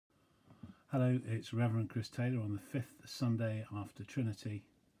Hello, it's Reverend Chris Taylor on the fifth Sunday after Trinity.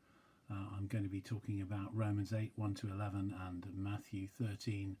 I'm going to be talking about Romans 8, 1 to 11 and Matthew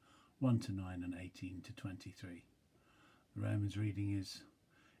 13, 1 to 9 and 18 to 23. The Romans reading is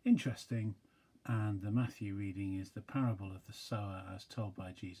interesting, and the Matthew reading is the parable of the sower as told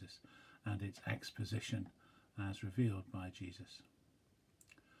by Jesus and its exposition as revealed by Jesus.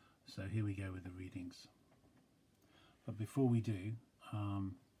 So here we go with the readings. But before we do,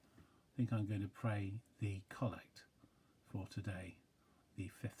 I think I'm going to pray the collect for today, the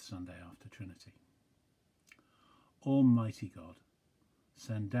fifth Sunday after Trinity. Almighty God,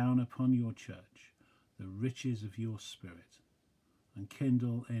 send down upon your church the riches of your Spirit, and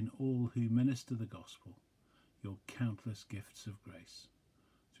kindle in all who minister the gospel your countless gifts of grace,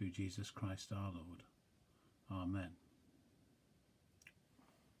 through Jesus Christ our Lord. Amen.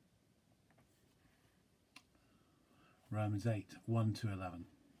 Romans 8, 1 to 11.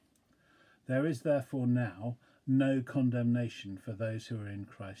 There is therefore now no condemnation for those who are in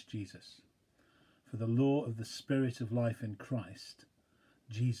Christ Jesus. For the law of the Spirit of life in Christ,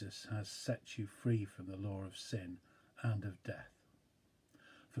 Jesus has set you free from the law of sin and of death.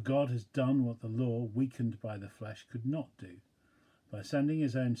 For God has done what the law, weakened by the flesh, could not do, by sending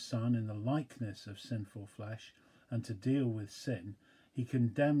his own Son in the likeness of sinful flesh, and to deal with sin, he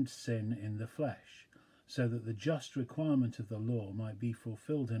condemned sin in the flesh, so that the just requirement of the law might be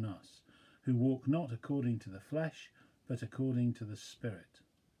fulfilled in us, who walk not according to the flesh, but according to the Spirit.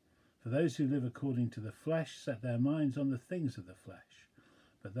 For those who live according to the flesh set their minds on the things of the flesh,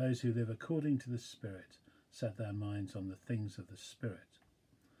 but those who live according to the Spirit set their minds on the things of the Spirit.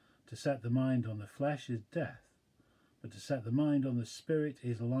 To set the mind on the flesh is death, but to set the mind on the Spirit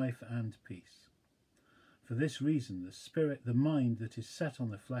is life and peace. For this reason the mind that is set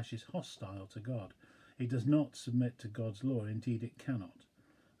on the flesh is hostile to God. It does not submit to God's law, indeed it cannot,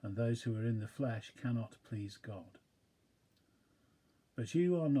 and those who are in the flesh cannot please God. But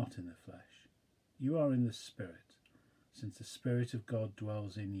you are not in the flesh, you are in the Spirit, since the Spirit of God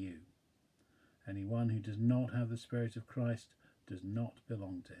dwells in you. Anyone who does not have the Spirit of Christ does not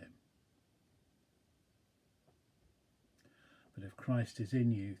belong to him. But if Christ is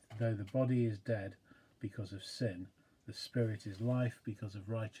in you, though the body is dead because of sin, the Spirit is life because of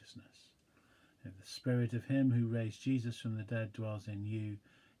righteousness. If the Spirit of him who raised Jesus from the dead dwells in you,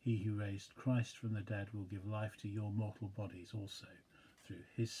 he who raised Christ from the dead will give life to your mortal bodies also, through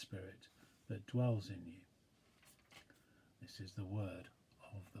his Spirit that dwells in you. This is the word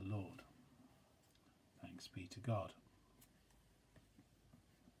of the Lord. Thanks be to God.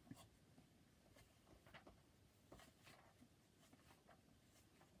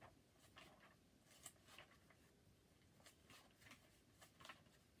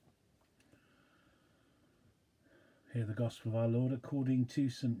 Hear the Gospel of our Lord according to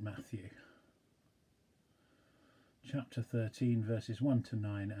St. Matthew. Chapter 13, verses 1 to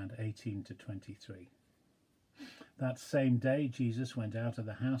 9 and 18 to 23. That same day Jesus went out of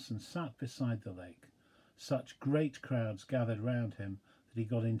the house and sat beside the lake. Such great crowds gathered round him that he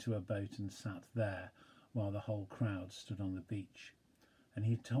got into a boat and sat there, while the whole crowd stood on the beach. And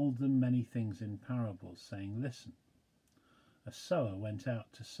he told them many things in parables, saying, Listen. A sower went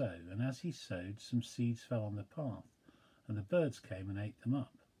out to sow, and as he sowed, some seeds fell on the path, and the birds came and ate them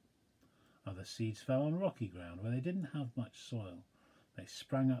up. Other seeds fell on rocky ground, where they didn't have much soil. They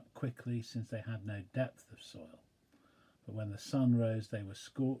sprang up quickly, since they had no depth of soil. But when the sun rose, they were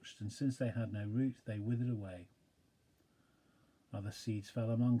scorched, and since they had no root, they withered away. Other seeds fell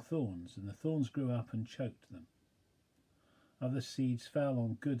among thorns, and the thorns grew up and choked them. Other seeds fell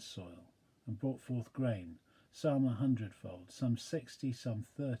on good soil, and brought forth grain, some 100-fold, some 60, some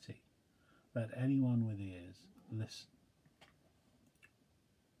 30. Let anyone with ears listen.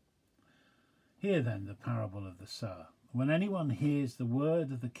 Hear then the parable of the sower. When anyone hears the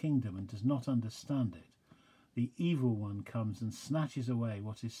word of the kingdom and does not understand it, the evil one comes and snatches away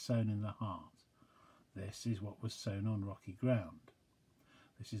what is sown in the heart. This is what was sown on rocky ground.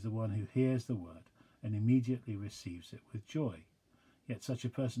 This is the one who hears the word and immediately receives it with joy. Yet such a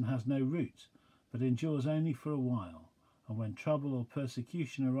person has no root, but endures only for a while, and when trouble or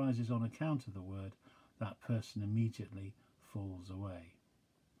persecution arises on account of the word, that person immediately falls away.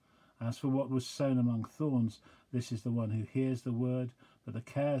 As for what was sown among thorns, this is the one who hears the word, but the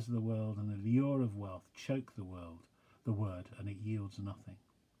cares of the world and the lure of wealth choke the word, and it yields nothing.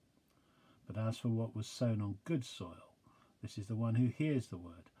 But as for what was sown on good soil, this is the one who hears the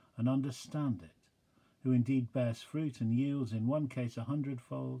word and understands it, who indeed bears fruit and yields in one case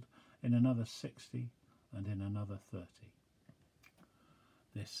 100-fold, in another 60, and in another 30.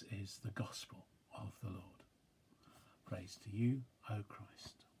 This is the gospel of the Lord. Praise to you, O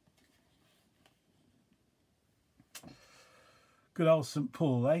Christ. Good old St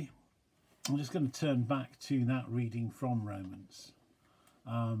Paul, eh? I'm just going to turn back to that reading from Romans.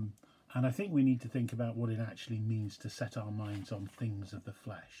 And I think we need to think about what it actually means to set our minds on things of the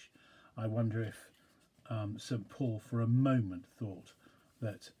flesh. I wonder if St Paul for a moment thought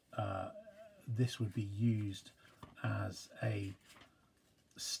that this would be used as a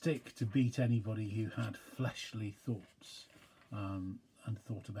stick to beat anybody who had fleshly thoughts and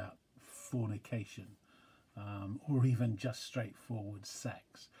thought about fornication or even just straightforward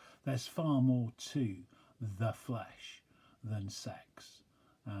sex. There's far more to the flesh than sex,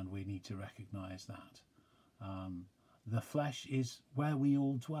 and we need to recognise that. The flesh is where we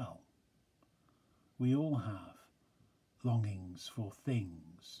all dwell. We all have longings for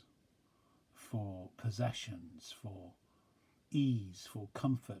things, for possessions, for ease, for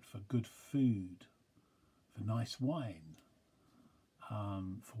comfort, for good food, for nice wine,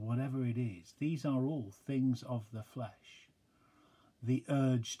 for whatever it is. These are all things of the flesh. The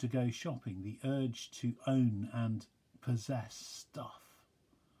urge to go shopping, the urge to own and possess stuff.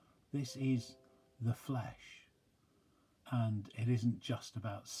 This is the flesh. And it isn't just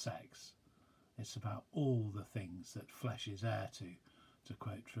about sex. It's about all the things that flesh is heir to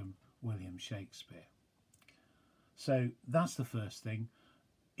quote from William Shakespeare. So that's the first thing.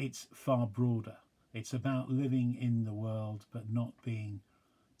 It's far broader. It's about living in the world but not being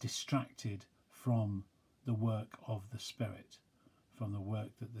distracted from the work of the Spirit, from the work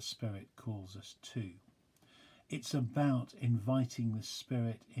that the Spirit calls us to. It's about inviting the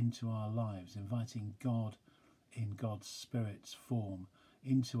Spirit into our lives, inviting God in God's Spirit's form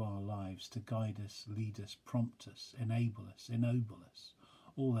into our lives to guide us, lead us, prompt us, enable us, ennoble us.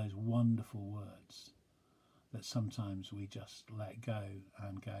 All those wonderful words that sometimes we just let go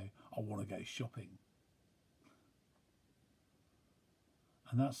and go, I want to go shopping.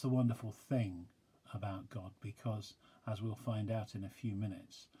 And that's the wonderful thing about God, because as we'll find out in a few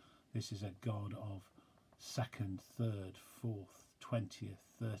minutes, this is a God of 2nd, 3rd, 4th, 20th,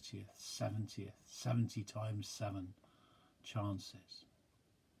 30th, 70th, 70 times 7 chances,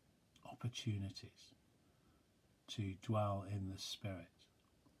 opportunities to dwell in the Spirit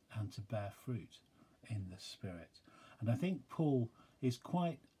and to bear fruit in the Spirit. And I think Paul is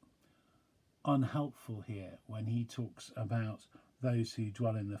quite unhelpful here when he talks about those who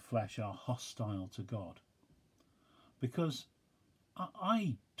dwell in the flesh are hostile to God. Because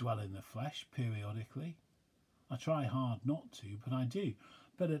I dwell in the flesh periodically. I try hard not to, but I do.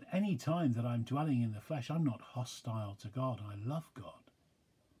 But at any time that I'm dwelling in the flesh, I'm not hostile to God. I love God.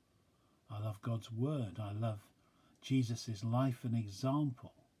 I love God's word. I love Jesus' life and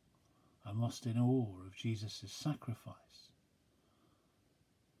example. I'm lost in awe of Jesus' sacrifice.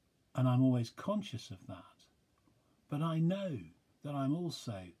 And I'm always conscious of that. But I know that I'm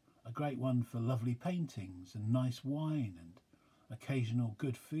also a great one for lovely paintings and nice wine and occasional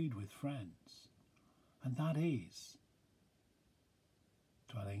good food with friends. And that is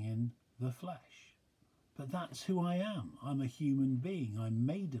dwelling in the flesh. But that's who I am. I'm a human being. I'm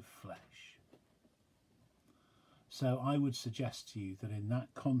made of flesh. So I would suggest to you that in that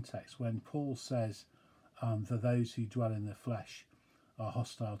context, when Paul says, for those who dwell in the flesh are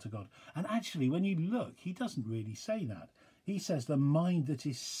hostile to God. And actually, when you look, he doesn't really say that. He says the mind that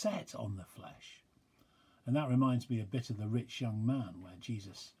is set on the flesh. And that reminds me a bit of the rich young man, where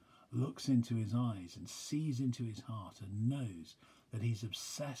Jesus looks into his eyes and sees into his heart and knows that he's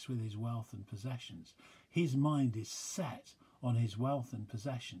obsessed with his wealth and possessions. His mind is set on his wealth and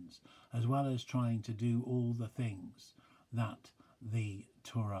possessions, as well as trying to do all the things that the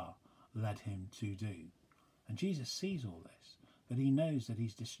Torah led him to do. And Jesus sees all this, but he knows that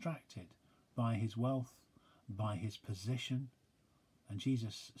he's distracted by his wealth, by his position, and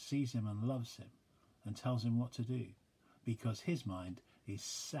Jesus sees him and loves him and tells him what to do, because his mind is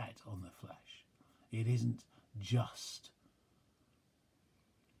set on the flesh. It isn't just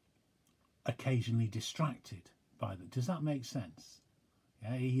occasionally distracted by them. Does that make sense?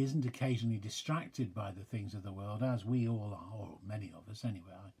 Yeah, he isn't occasionally distracted by the things of the world, as we all are, or many of us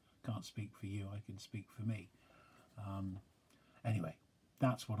anyway. I can't speak for you, I can speak for me. Anyway,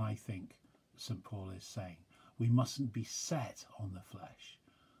 that's what I think St Paul is saying. We mustn't be set on the flesh.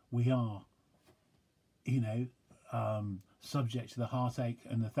 We are, subject to the heartache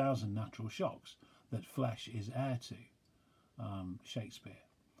and the 1,000 natural shocks that flesh is heir to, Shakespeare.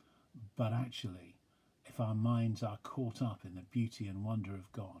 But actually, if our minds are caught up in the beauty and wonder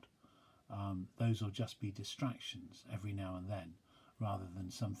of God, those will just be distractions every now and then, rather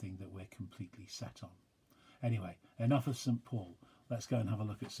than something that we're completely set on. Anyway, enough of St Paul. Let's go and have a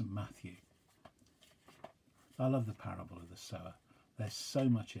look at St Matthew. I love the parable of the sower. There's so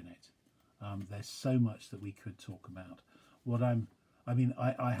much in it. There's so much that we could talk about.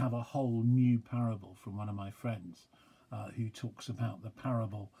 I have a whole new parable from one of my friends who talks about the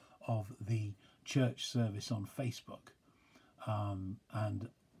parable of the church service on Facebook, and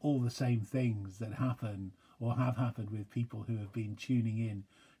all the same things that happen or have happened with people who have been tuning in,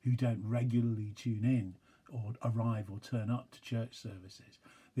 who don't regularly tune in or arrive or turn up to church services.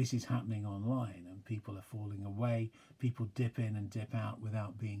 This is happening online, and people are falling away. People dip in and dip out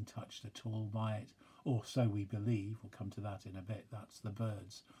without being touched at all by it, or so we believe. We'll come to that in a bit. That's the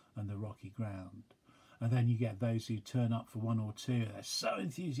birds and the rocky ground. And then you get those who turn up for one or two. They're so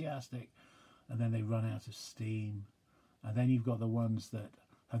enthusiastic, and then they run out of steam. And then you've got the ones that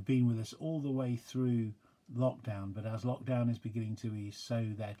have been with us all the way through lockdown, but as lockdown is beginning to ease, so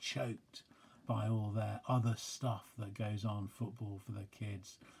they're choked by all their other stuff that goes on, football for the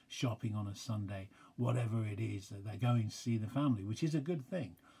kids, shopping on a Sunday, whatever it is, that they're going to see the family, which is a good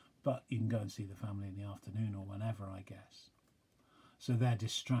thing, but you can go and see the family in the afternoon or whenever, I guess. So they're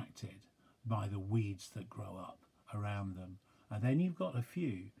distracted by the weeds that grow up around them. And then you've got a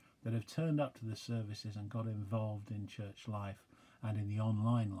few that have turned up to the services and got involved in church life and in the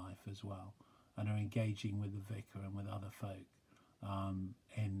online life as well, and are engaging with the vicar and with other folk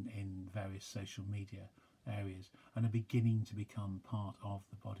in various social media areas, and are beginning to become part of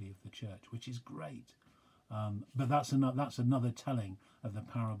the body of the church, which is great. But that's another telling of the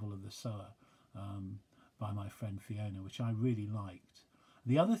parable of the sower by my friend Fiona, which I really liked.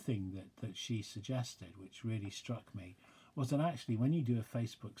 The other thing that she suggested, which really struck me, was that actually when you do a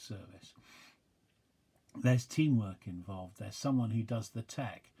Facebook service, there's teamwork involved. There's someone who does the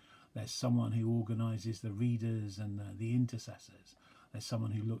tech. There's someone who organises the readers and the intercessors. There's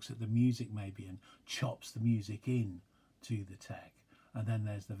someone who looks at the music maybe and chops the music in to the tech. And then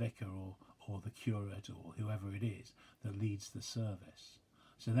there's the vicar or the curate or whoever it is that leads the service.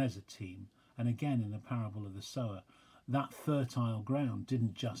 So there's a team. And again, in the parable of the sower, that fertile ground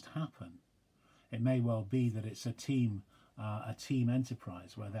didn't just happen. It may well be that it's a team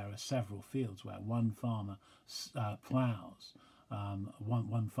enterprise where there are several fields where one farmer ploughs,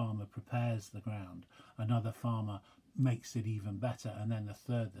 one farmer prepares the ground, another farmer makes it even better, and then the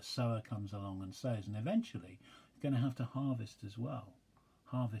third, the sower, comes along and sows, and eventually you're going to have to harvest as well,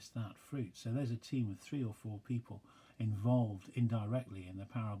 harvest that fruit. So there's a team of 3 or 4 people involved indirectly in the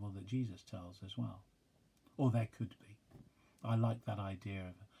parable that Jesus tells as well, or there could be. I like that idea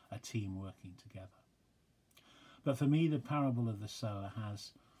of a team working together. But for me, the parable of the sower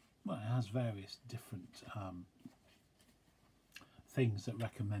has various different things that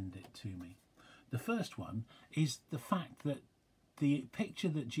recommend it to me. The first one is the fact that the picture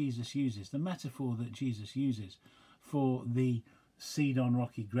that Jesus uses, the metaphor that Jesus uses for the seed on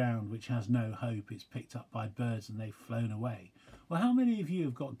rocky ground which has no hope, it's picked up by birds and they've flown away. Well, how many of you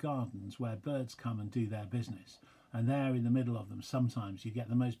have got gardens where birds come and do their business, and there in the middle of them sometimes you get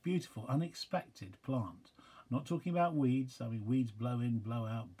the most beautiful, unexpected plant? I'm not talking about weeds. I mean, weeds blow in, blow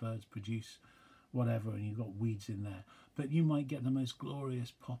out, birds produce whatever, and you've got weeds in there. But you might get the most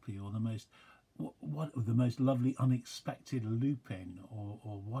glorious poppy, or the most lovely unexpected lupin,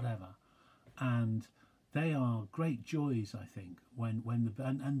 or whatever. And they are great joys, I think,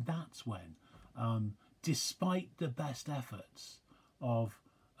 and that's when, despite the best efforts of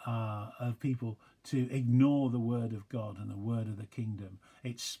people to ignore the word of God and the word of the kingdom,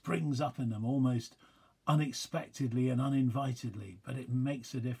 it springs up in them almost unexpectedly and uninvitedly, but it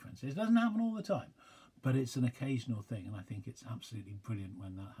makes a difference. It doesn't happen all the time, but it's an occasional thing, and I think it's absolutely brilliant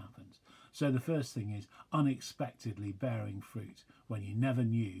when that happens. So the first thing is unexpectedly bearing fruit when you never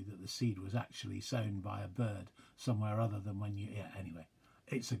knew that the seed was actually sown by a bird somewhere other than when you... Yeah, anyway,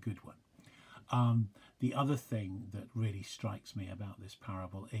 it's a good one. The other thing that really strikes me about this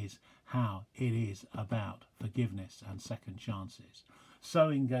parable is how it is about forgiveness and second chances.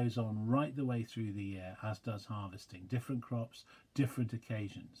 Sowing goes on right the way through the year, as does harvesting. Different crops, different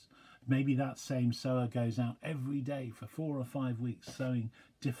occasions. Maybe that same sower goes out every day for 4 or 5 weeks, sowing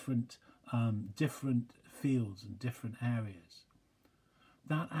different fields and different areas.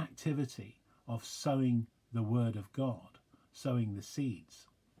 That activity of sowing the word of God, sowing the seeds,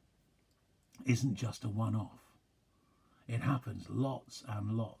 isn't just a one-off. It happens lots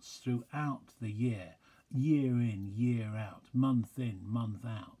and lots throughout the year, year in, year out, month in, month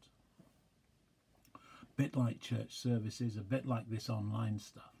out. A bit like church services, a bit like this online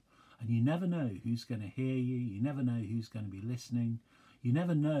stuff. And you never know who's going to hear you. You never know who's going to be listening. You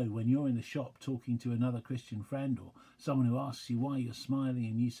never know when you're in the shop talking to another Christian friend, or someone who asks you why you're smiling,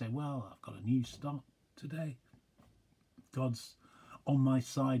 and you say, well, I've got a new start today. God's on my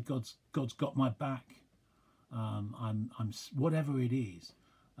side. God's got my back. I'm whatever it is.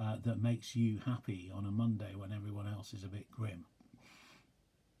 that makes you happy on a Monday when everyone else is a bit grim.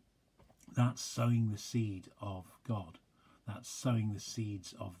 That's sowing the seed of God. That's sowing the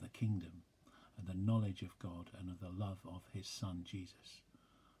seeds of the kingdom and the knowledge of God and of the love of his Son Jesus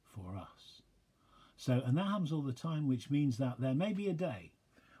for us. So, and that happens all the time, which means that there may be a day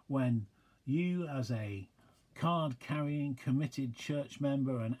when you, as a card-carrying, committed church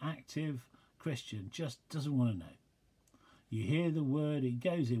member, an active Christian, just doesn't want to know. You hear the word, it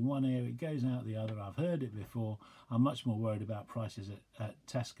goes in one ear, it goes out the other. I've heard it before. I'm much more worried about prices at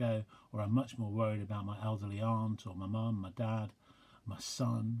Tesco, or I'm much more worried about my elderly aunt or my mum, my dad, my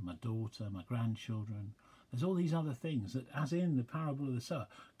son, my daughter, my grandchildren. There's all these other things that, as in the parable of the sower,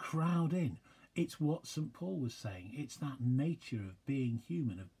 crowd in. It's what St. Paul was saying. It's that nature of being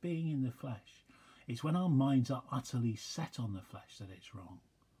human, of being in the flesh. It's when our minds are utterly set on the flesh that it's wrong.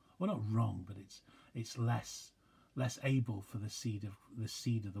 Well, not wrong, but it's less able for the seed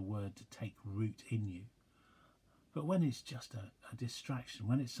of the word to take root in you. But when it's just a distraction,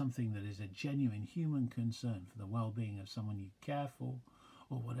 when it's something that is a genuine human concern for the well-being of someone you care for,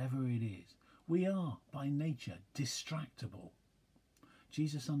 or whatever it is, we are by nature distractible.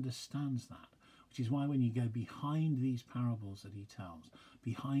 Jesus understands that, which is why when you go behind these parables that he tells,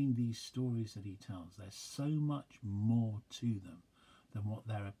 behind these stories that he tells, there's so much more to them than what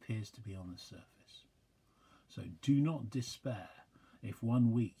there appears to be on the surface. So do not despair if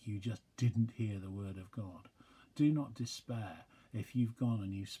 1 week you just didn't hear the word of God. Do not despair if you've gone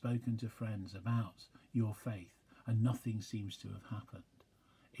and you've spoken to friends about your faith and nothing seems to have happened.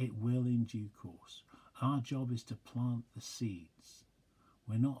 It will in due course. Our job is to plant the seeds.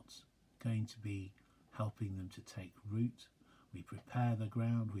 We're not going to be helping them to take root. We prepare the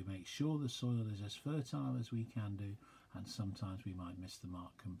ground, we make sure the soil is as fertile as we can do, and sometimes we might miss the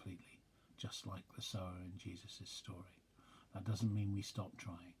mark completely, just like the sower in Jesus' story. That doesn't mean we stop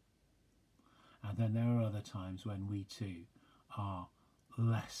trying. And then there are other times when we too are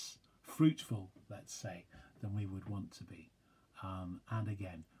less fruitful, let's say, than we would want to be. And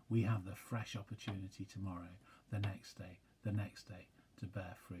again, we have the fresh opportunity tomorrow, the next day, to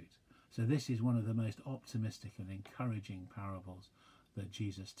bear fruit. So this is one of the most optimistic and encouraging parables that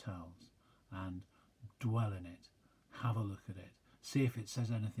Jesus tells. And dwell in it, have a look at it, see if it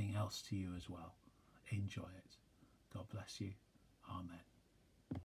says anything else to you as well. Enjoy it. God bless you. Amen.